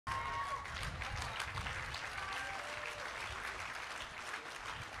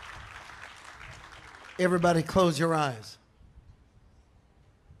Everybody close your eyes.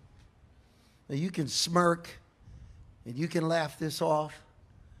 Now you can smirk and you can laugh this off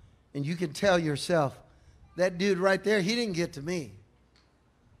and you can tell yourself, that dude right there, he didn't get to me.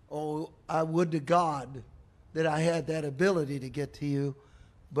 Oh, I would to God that I had that ability to get to you,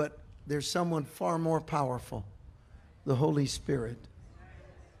 but there's someone far more powerful, the Holy Spirit.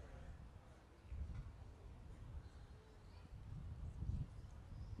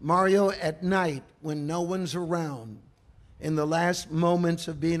 Mario, at night when no one's around, in the last moments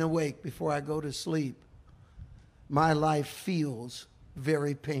of being awake before I go to sleep, my life feels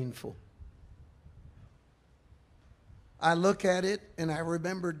very painful. I look at it and I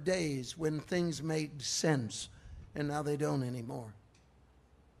remember days when things made sense and now they don't anymore.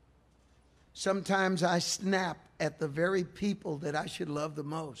 Sometimes I snap at the very people that I should love the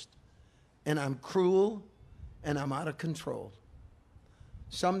most, and I'm cruel and I'm out of control.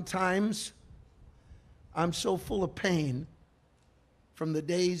 Sometimes I'm so full of pain from the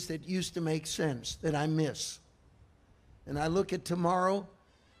days that used to make sense that I miss. And I look at tomorrow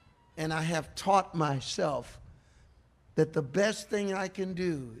and I have taught myself that the best thing I can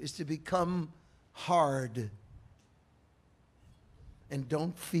do is to become hard and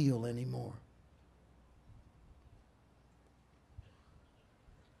don't feel anymore.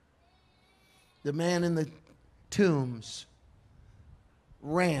 The man in the tombs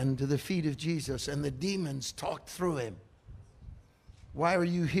ran to the feet of Jesus, and the demons talked through him. Why are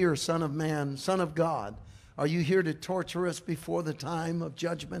you here, Son of Man, Son of God? Are you here to torture us before the time of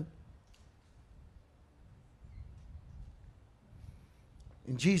judgment?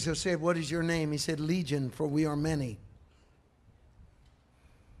 And Jesus said, what is your name? He said, Legion, for we are many.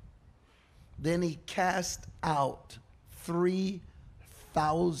 Then he cast out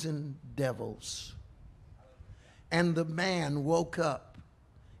 3,000 devils. And the man woke up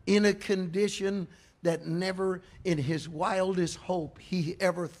in a condition that never in his wildest hope he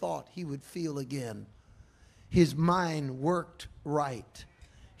ever thought he would feel again. His mind worked right.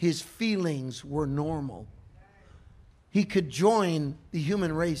 His feelings were normal. He could join the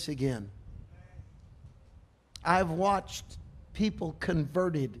human race again. I've watched people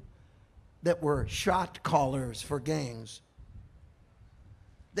converted that were shot callers for gangs.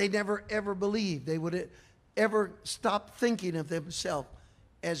 They never ever believed they would ever stop thinking of themselves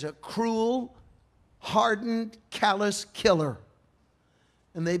as a cruel, hardened, callous killer.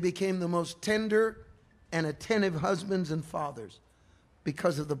 And they became the most tender and attentive husbands and fathers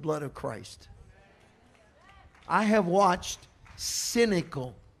because of the blood of Christ. I have watched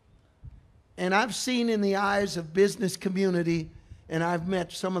cynical, and I've seen in the eyes of business community, and I've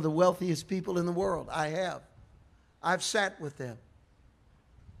met some of the wealthiest people in the world. I have. I've sat with them.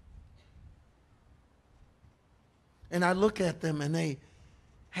 And I look at them and they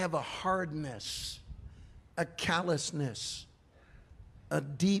have a hardness, a callousness, a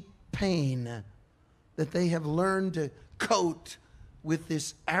deep pain that they have learned to coat with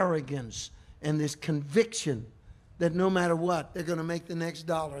this arrogance and this conviction that no matter what, they're going to make the next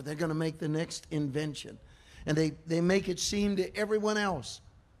dollar. They're going to make the next invention. And they make it seem to everyone else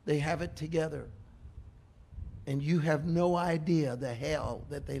they have it together. And you have no idea the hell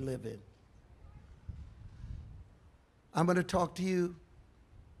that they live in. I'm going to talk to you,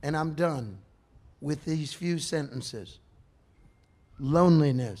 and I'm done with these few sentences.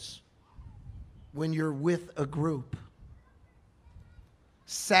 Loneliness when you're with a group.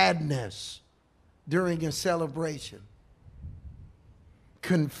 Sadness during a celebration.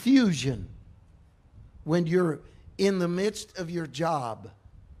 Confusion when you're in the midst of your job.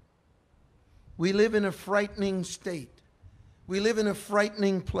 We live in a frightening state. We live in a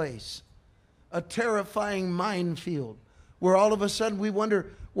frightening place. A terrifying minefield where all of a sudden we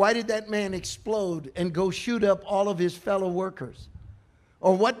wonder, why did that man explode and go shoot up all of his fellow workers?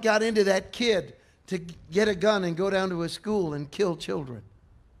 Or what got into that kid to get a gun and go down to a school and kill children?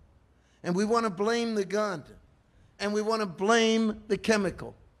 And we want to blame the gun. And we want to blame the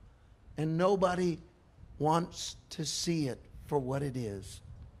chemical. And nobody wants to see it for what it is.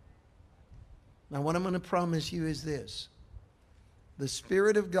 Now, what I'm going to promise you is this. The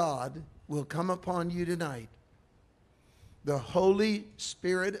Spirit of God will come upon you tonight. The Holy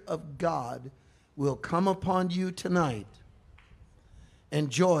Spirit of God will come upon you tonight. And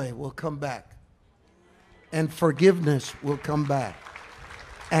joy will come back. And forgiveness will come back.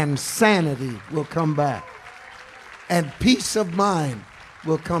 And sanity will come back. And peace of mind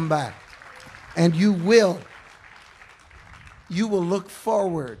will come back. And you will look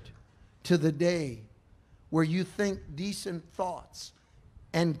forward to the day where you think decent thoughts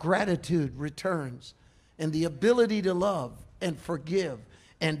and gratitude returns, and the ability to love and forgive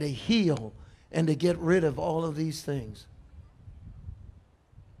and to heal and to get rid of all of these things.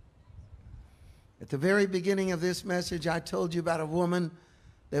 At the very beginning of this message, I told you about a woman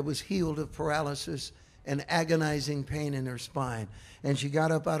that was healed of paralysis and agonizing pain in her spine. And she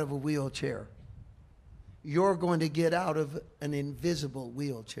got up out of a wheelchair. You're going to get out of an invisible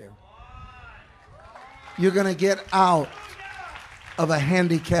wheelchair. You're going to get out of a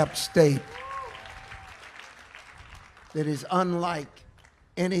handicapped state that is unlike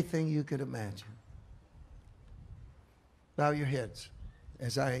anything you could imagine. Bow your heads,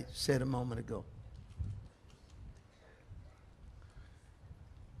 as I said a moment ago.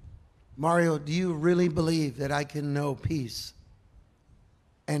 Mario, do you really believe that I can know peace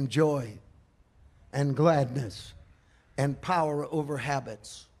and joy and gladness and power over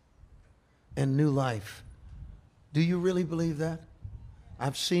habits and new life? Do you really believe that?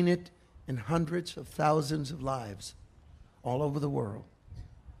 I've seen it in hundreds of thousands of lives all over the world.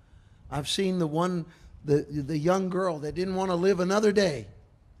 I've seen the young girl that didn't want to live another day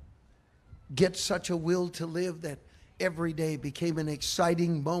get such a will to live that every day became an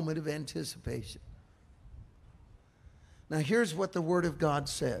exciting moment of anticipation. Now here's what the Word of God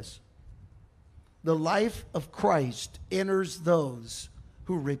says. The life of Christ enters those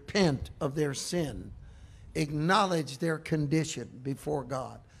who repent of their sin, acknowledge their condition before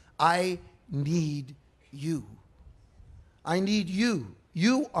God. I need you. I need you.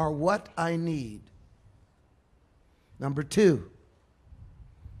 You are what I need. Number two,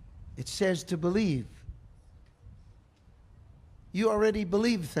 it says to believe. You already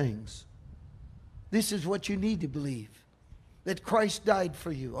believe things. This is what you need to believe. That Christ died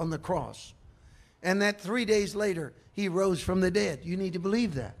for you on the cross. And that 3 days later, He rose from the dead. You need to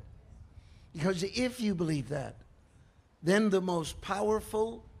believe that. Because if you believe that, then the most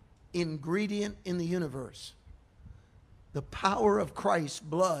powerful ingredient in the universe, the power of Christ's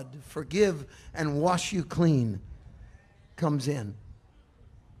blood, forgive and wash you clean, comes in.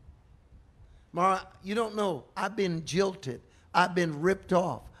 Mara, you don't know. I've been jilted. I've been ripped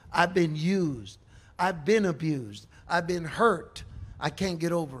off. I've been used. I've been abused. I've been hurt. I can't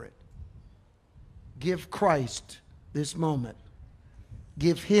get over it. Give Christ this moment.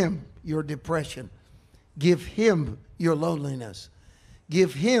 Give Him your depression. Give Him your loneliness.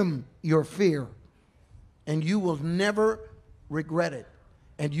 Give Him your fear. And you will never regret it.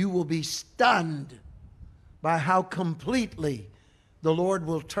 And you will be stunned by how completely the Lord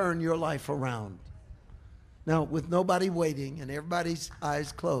will turn your life around. Now, with nobody waiting and everybody's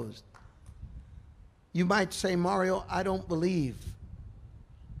eyes closed, you might say, Mario, I don't believe.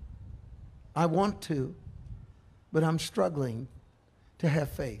 I want to, but I'm struggling to have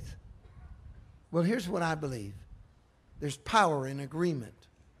faith. Well, here's what I believe. There's power in agreement.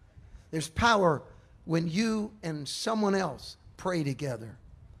 There's power when you and someone else pray together.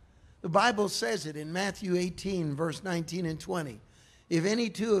 The Bible says it in Matthew 18, verse 19 and 20. If any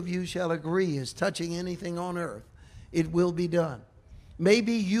two of you shall agree as touching anything on earth, it will be done.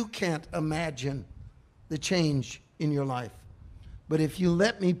 Maybe you can't imagine the change in your life. But if you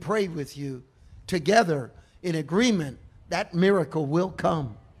let me pray with you together in agreement, that miracle will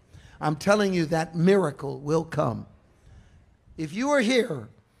come. I'm telling you, that miracle will come. If you are here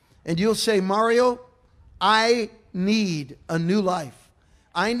and you'll say, Mario, I need a new life.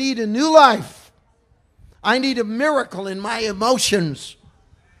 I need a new life. I need a miracle in my emotions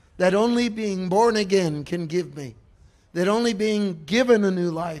that only being born again can give me. That only being given a new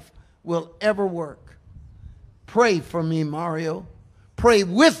life will ever work. Pray for me, Mario. Pray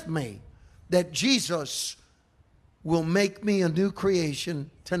with me that Jesus will make me a new creation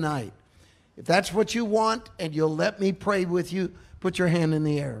tonight. If that's what you want and you'll let me pray with you, put your hand in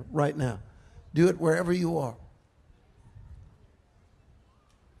the air right now. Do it wherever you are.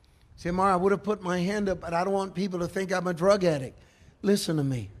 Say, Mario, I would have put my hand up, but I don't want people to think I'm a drug addict. Listen to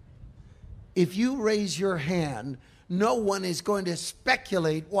me. If you raise your hand, no one is going to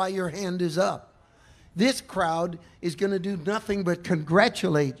speculate why your hand is up. This crowd is going to do nothing but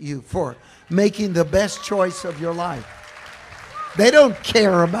congratulate you for making the best choice of your life. They don't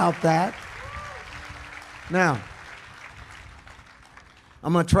care about that. Now,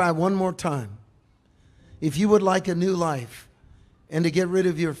 I'm going to try one more time. If you would like a new life and to get rid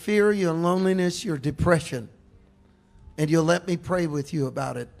of your fear, your loneliness, your depression, and you'll let me pray with you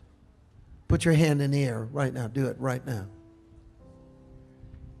about it, put your hand in the air right now. Do it right now.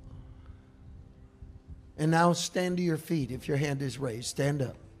 And now stand to your feet if your hand is raised. Stand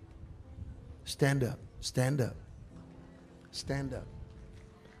up. Stand up. Stand up. Stand up.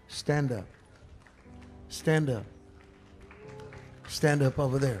 Stand up. Stand up. Stand up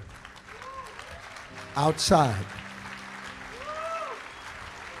over there. Outside.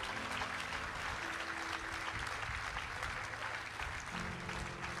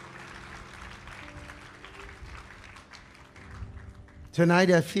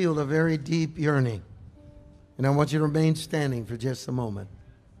 Tonight I feel a very deep yearning. And I want you to remain standing for just a moment.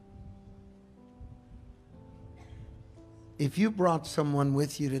 If you brought someone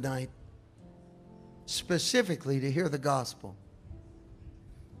with you tonight, specifically to hear the gospel,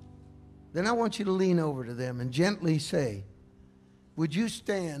 then I want you to lean over to them and gently say, would you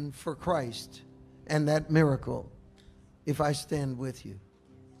stand for Christ and that miracle if I stand with you?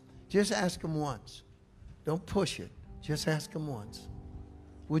 Just ask them once. Don't push it. Just ask them once.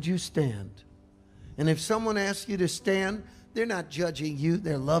 Would you stand? And if someone asks you to stand, they're not judging you,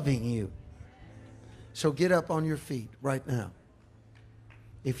 they're loving you. So get up on your feet right now.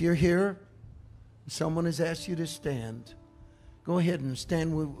 If you're here, someone has asked you to stand, go ahead and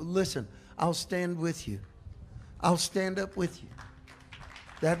stand. Listen, I'll stand with you. I'll stand up with you.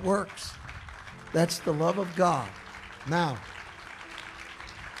 That works. That's the love of God. Now,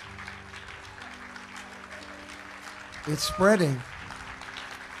 it's spreading.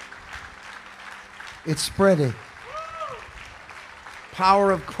 It's spreading.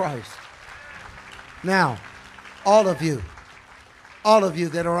 Power of Christ. Now, all of you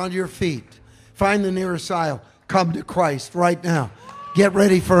that are on your feet, find the nearest aisle. Come to Christ right now. Get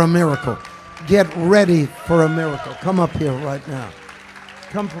ready for a miracle. Get ready for a miracle. Come up here right now.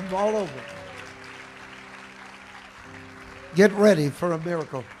 Come from all over. Get ready for a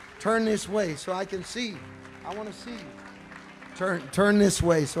miracle. Turn this way so I can see you. I want to see you. Turn this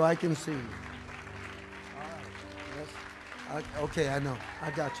way so I can see you. All right. Okay, I know.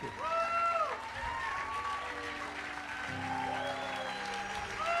 I got you.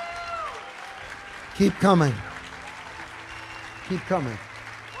 Keep coming. Keep coming.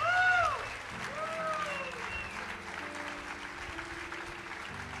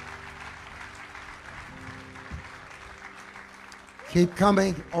 Keep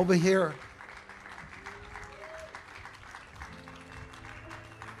coming over here.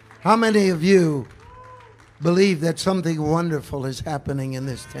 How many of you believe that something wonderful is happening in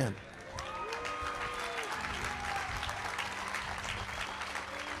this tent?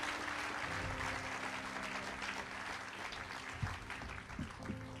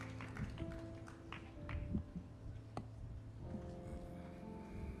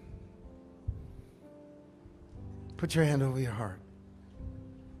 Put your hand over your heart.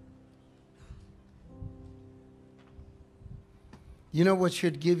 You know what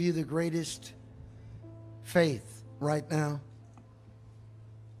should give you the greatest faith right now?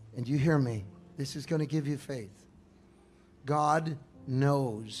 And you hear me. This is going to give you faith. God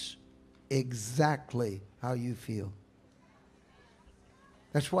knows exactly how you feel.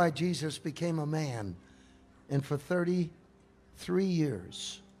 That's why Jesus became a man and for 33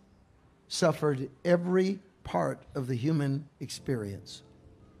 years suffered every part of the human experience.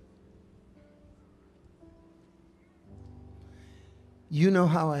 You know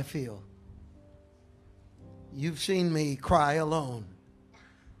how I feel. You've seen me cry alone.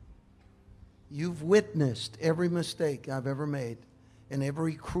 You've witnessed every mistake I've ever made and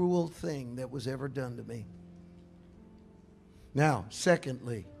every cruel thing that was ever done to me. Now,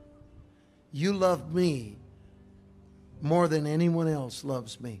 secondly, you love me more than anyone else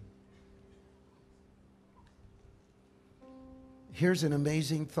loves me. Here's an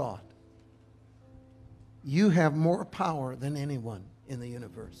amazing thought. You have more power than anyone in the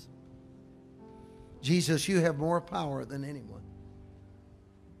universe. Jesus, you have more power than anyone.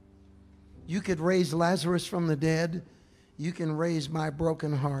 You could raise Lazarus from the dead. You can raise my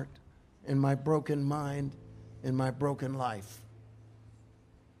broken heart and my broken mind and my broken life.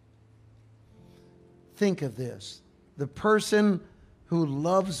 Think of this. The person who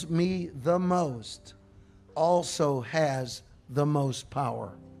loves me the most also has the most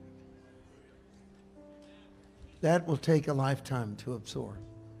power. That will take a lifetime to absorb.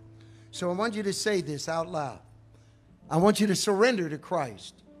 So I want you to say this out loud. I want you to surrender to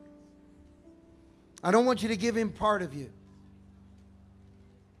Christ. I don't want you to give him part of you.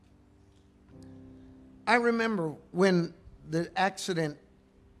 I remember when the accident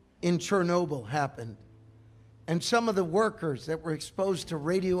in Chernobyl happened, and some of the workers that were exposed to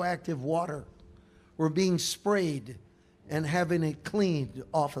radioactive water were being sprayed and having it cleaned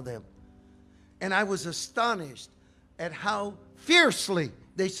off of them. And I was astonished at how fiercely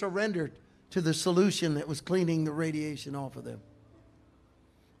they surrendered to the solution that was cleaning the radiation off of them.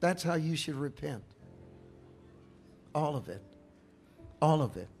 That's how you should repent. All of it. All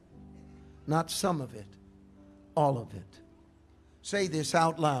of it. Not some of it. All of it. Say this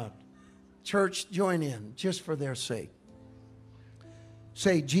out loud. Church, join in just for their sake.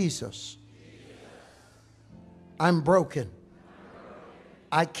 Say, Jesus, I'm broken.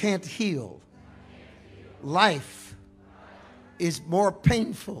 I can't heal. Life is more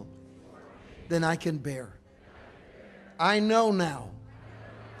painful than I can bear. I know now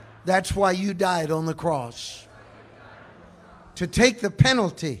that's why you died on the cross. To take the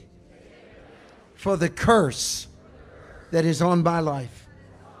penalty for the curse that is on my life.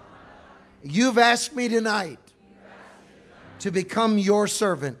 You've asked me tonight to become your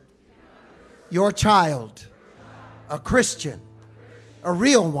servant, your child, a Christian, a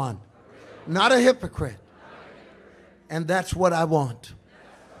real one, not a hypocrite. And that's what I want.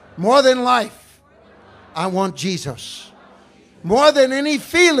 More than life, I want Jesus. More than any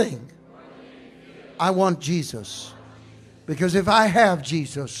feeling, I want Jesus. Because if I have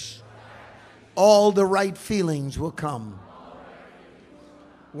Jesus, all the right feelings will come.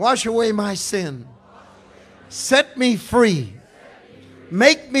 Wash away my sin. Set me free.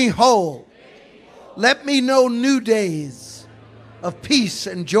 Make me whole. Let me know new days of peace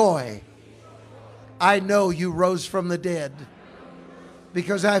and joy. I know you rose from the dead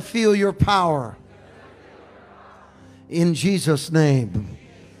because I feel your power. In Jesus' name,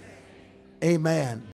 amen.